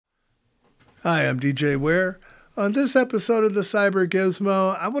Hi, I'm DJ Ware. On this episode of the Cyber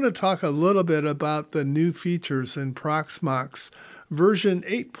Gizmo, I want to talk a little bit about the new features in Proxmox version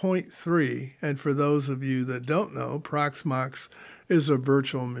 8.3. And for those of you that don't know, Proxmox is a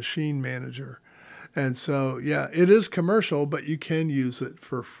virtual machine manager. And so, yeah, it is commercial, but you can use it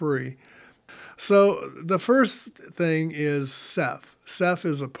for free. So the first thing is Ceph. Ceph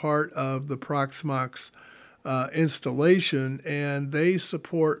is a part of the Proxmox installation, and they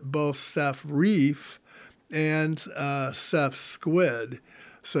support both Ceph Reef and Ceph Squid.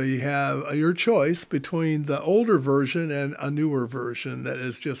 So you have your choice between the older version and a newer version that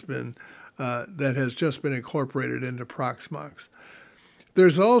has just been incorporated into Proxmox.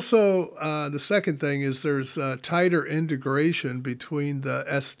 There's also the second thing is there's tighter integration between the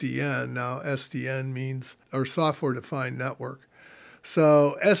SDN. Now SDN means or software defined network.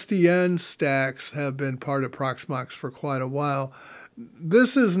 So SDN stacks have been part of Proxmox for quite a while.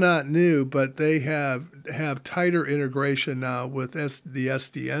 This is not new, but they have tighter integration now with the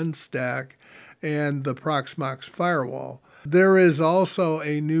SDN stack and the Proxmox firewall. There is also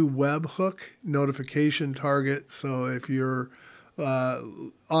a new webhook notification target. So if you're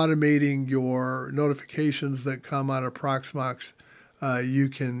automating your notifications that come out of Proxmox, you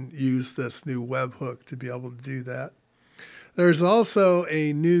can use this new webhook to be able to do that. There's also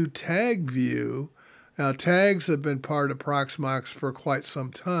a new TagView. Now, tags have been part of Proxmox for quite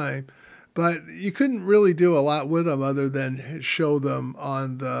some time, but you couldn't really do a lot with them other than show them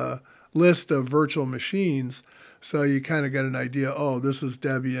on the list of virtual machines. So you kind of get an idea, oh, this is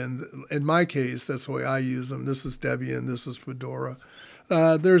Debian. In my case, that's the way I use them. This is Debian, this is Fedora.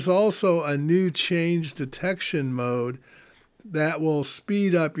 There's also a new change detection mode that will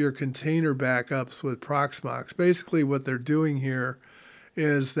speed up your container backups with Proxmox. Basically, what they're doing here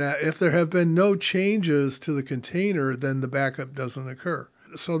is that if there have been no changes to the container, then the backup doesn't occur.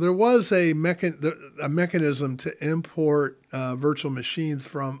 So there was a mechanism to import virtual machines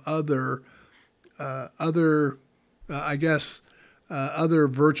from other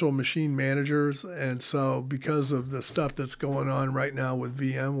virtual machine managers. And so because of the stuff that's going on right now with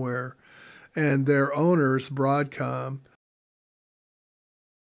VMware and their owners, Broadcom,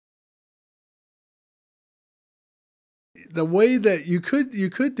 the way that you could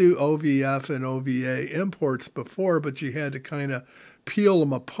do OVF and OVA imports before, but you had to kind of peel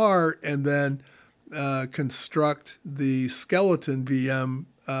them apart and then construct the skeleton VM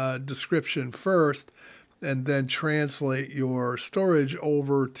description first, and then translate your storage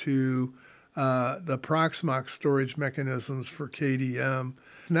over to the Proxmox storage mechanisms for KDM.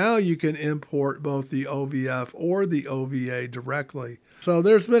 Now you can import both the OVF or the OVA directly. So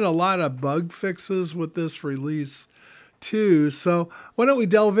there's been a lot of bug fixes with this release too. So why don't we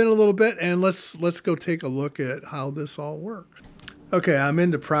delve in a little bit and let's go take a look at how this all works. Okay, I'm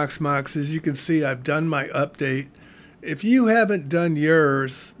into Proxmox. As you can see, I've done my update. If you haven't done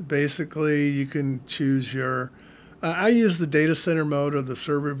yours, basically you can choose your, I use the data center mode or the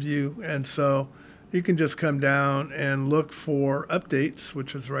server view, and so you can just come down and look for updates,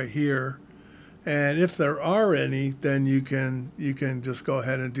 which is right here. And if there are any, then you can just go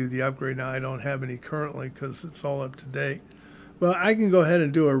ahead and do the upgrade. Now, I don't have any currently because it's all up to date. Well, I can go ahead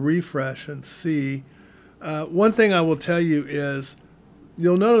and do a refresh and see. One thing I will tell you is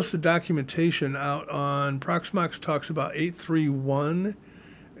you'll notice the documentation out on Proxmox talks about 8.3.1.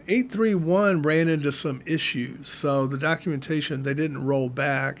 8.3.1 ran into some issues. So the documentation, they didn't roll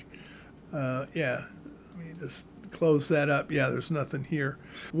back. Yeah, let me just close that up. Yeah, there's nothing here.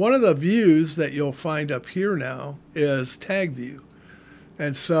 One of the views that you'll find up here now is TagView.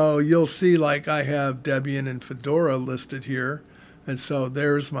 And so you'll see like I have Debian and Fedora listed here. And so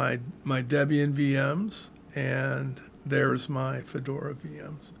there's my Debian VMs and there's my Fedora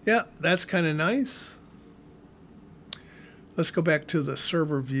VMs. Yeah, that's kind of nice. Let's go back to the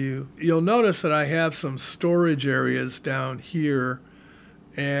server view. You'll notice that I have some storage areas down here,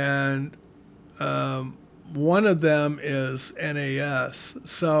 and one of them is NAS.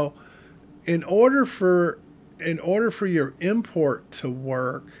 So in order for your import to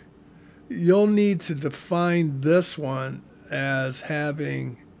work, you'll need to define this one as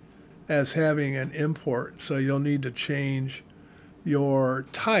having an import. So you'll need to change your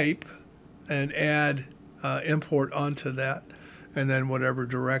type and add import onto that, and then whatever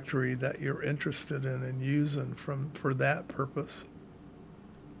directory that you're interested in and using for that purpose.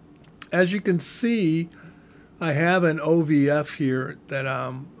 As you can see, I have an OVF here that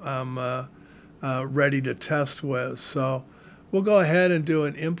I'm ready to test with. So we'll go ahead and do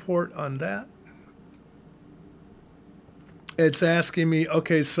an import on that. It's asking me,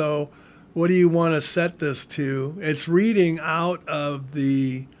 okay, so what do you want to set this to? It's reading out of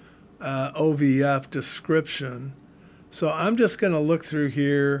the OVF description. So I'm just going to look through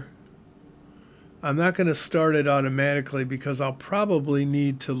here. I'm not going to start it automatically because I'll probably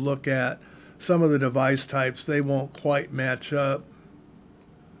need to look at some of the device types. They won't quite match up.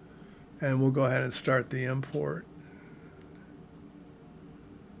 And we'll go ahead and start the import.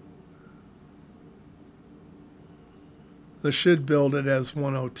 This should build it as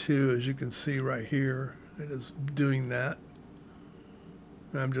 102, as you can see right here. It is doing that.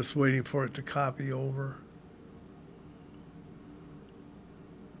 And I'm just waiting for it to copy over.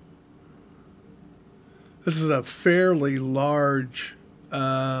 This is a fairly large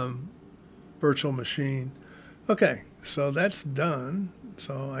virtual machine. Okay, so that's done.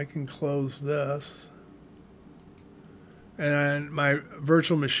 So I can close this. And my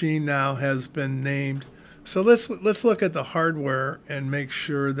virtual machine now has been named. So let's look at the hardware and make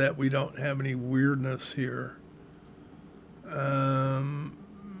sure that we don't have any weirdness here. Okay,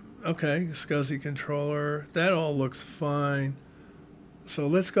 SCSI controller. That all looks fine. So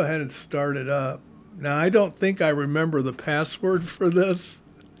let's go ahead and start it up. Now, I don't think I remember the password for this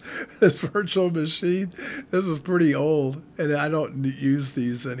virtual machine. This is pretty old, and I don't use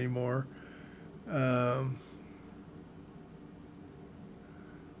these anymore.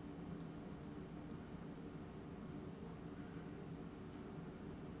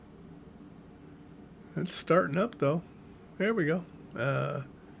 It's starting up, though. There we go.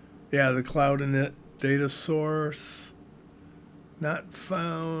 Yeah, the cloud init data source. Not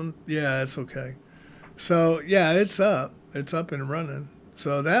found. Yeah, it's okay. So, yeah, it's up. It's up and running.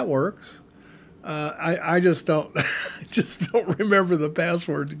 So that works. I just don't remember the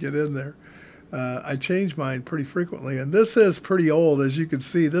password to get in there. I change mine pretty frequently, and this is pretty old, as you can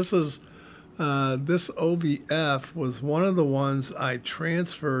see. This is this OVF was one of the ones I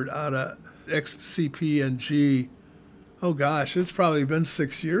transferred out of XCP-NG. Oh gosh, it's probably been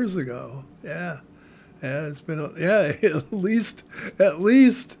 6 years ago. Yeah. Yeah, it's been at least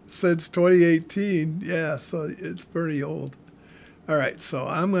since 2018. Yeah, so it's pretty old. All right, so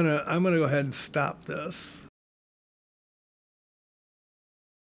I'm gonna go ahead and stop this.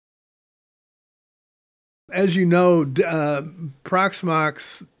 As you know,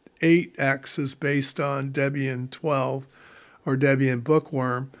 Proxmox 8.3 is based on Debian 12 or Debian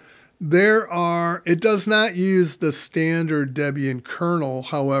Bookworm. It does not use the standard Debian kernel.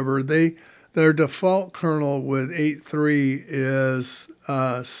 However, their default kernel with 8.3 is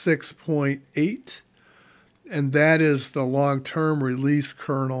 6.8, and that is the long-term release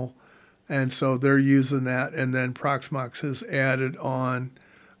kernel, and so they're using that, and then Proxmox has added on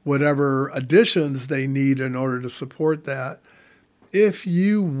whatever additions they need in order to support that. If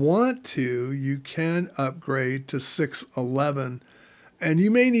you want to, you can upgrade to 6.11, and you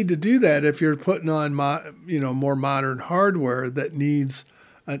may need to do that if you're putting on more modern hardware that needs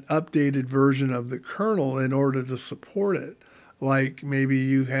an updated version of the kernel in order to support it. Like maybe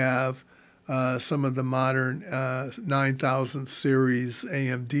you have some of the modern 9000 series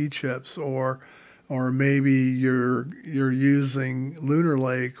AMD chips, or maybe you're using Lunar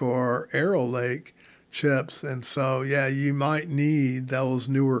Lake or Arrow Lake chips, and so yeah, you might need those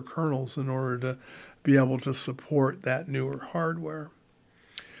newer kernels in order to be able to support that newer hardware.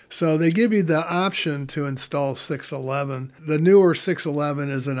 So they give you the option to install 6.11. The newer 6.11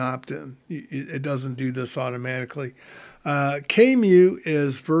 is an opt-in. It doesn't do this automatically. KMU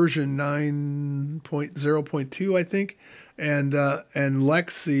is version 9.0.2, I think, and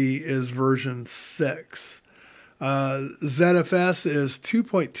Lexi is version 6. ZFS is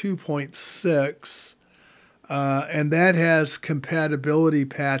 2.2.6, and that has compatibility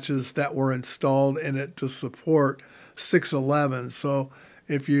patches that were installed in it to support 6.11. So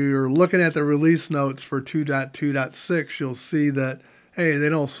if you're looking at the release notes for 2.2.6, you'll see that, hey, they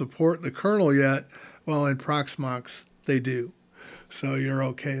don't support the kernel yet. Well, in Proxmox, they do. So you're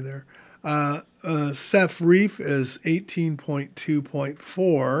okay there. Ceph Reef is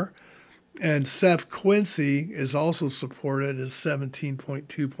 18.2.4, and Ceph Quincy is also supported as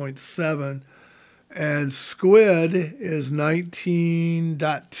 17.2.7, and Squid is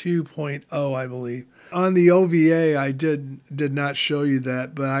 19.2.0, I believe. On the OVA, I did not show you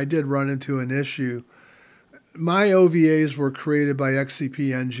that, but I did run into an issue. My OVAs were created by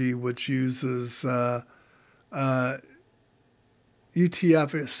XCP-NG, which uses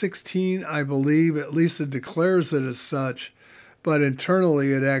UTF-16, I believe. At least it declares it as such, but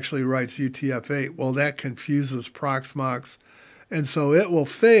internally it actually writes UTF-8. Well, that confuses Proxmox, and so it will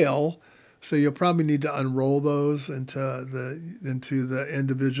fail. So you'll probably need to unroll those into the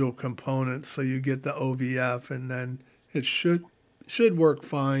individual components so you get the OVF, and then it should work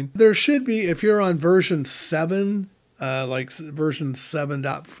fine. There should be, if you're on version 7 like version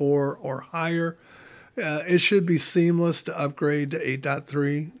 7.4 or higher. It should be seamless to upgrade to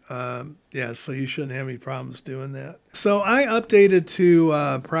 8.3. Yeah, so you shouldn't have any problems doing that. So I updated to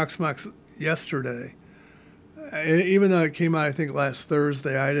Proxmox yesterday. Even though it came out, I think, last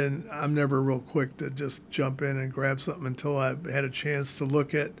Thursday, I'm never real quick to just jump in and grab something until I've had a chance to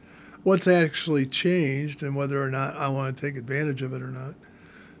look at what's actually changed and whether or not I want to take advantage of it or not.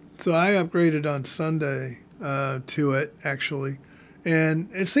 So I upgraded on Sunday to it, actually. And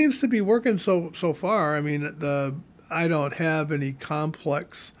it seems to be working so far. I mean, I don't have any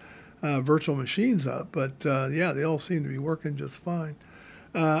complex virtual machines up, but yeah, they all seem to be working just fine.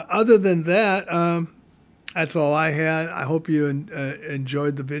 Other than that, that's all I had. I hope you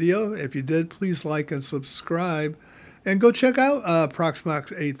enjoyed the video. If you did, please like and subscribe. And go check out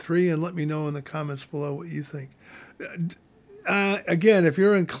Proxmox 8.3 and let me know in the comments below what you think. Again, if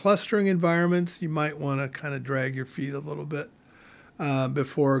you're in clustering environments, you might want to kind of drag your feet a little bit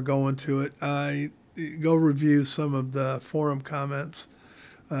before going to it. Go review some of the forum comments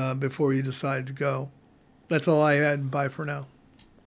before you decide to go. That's all I had. Bye for now.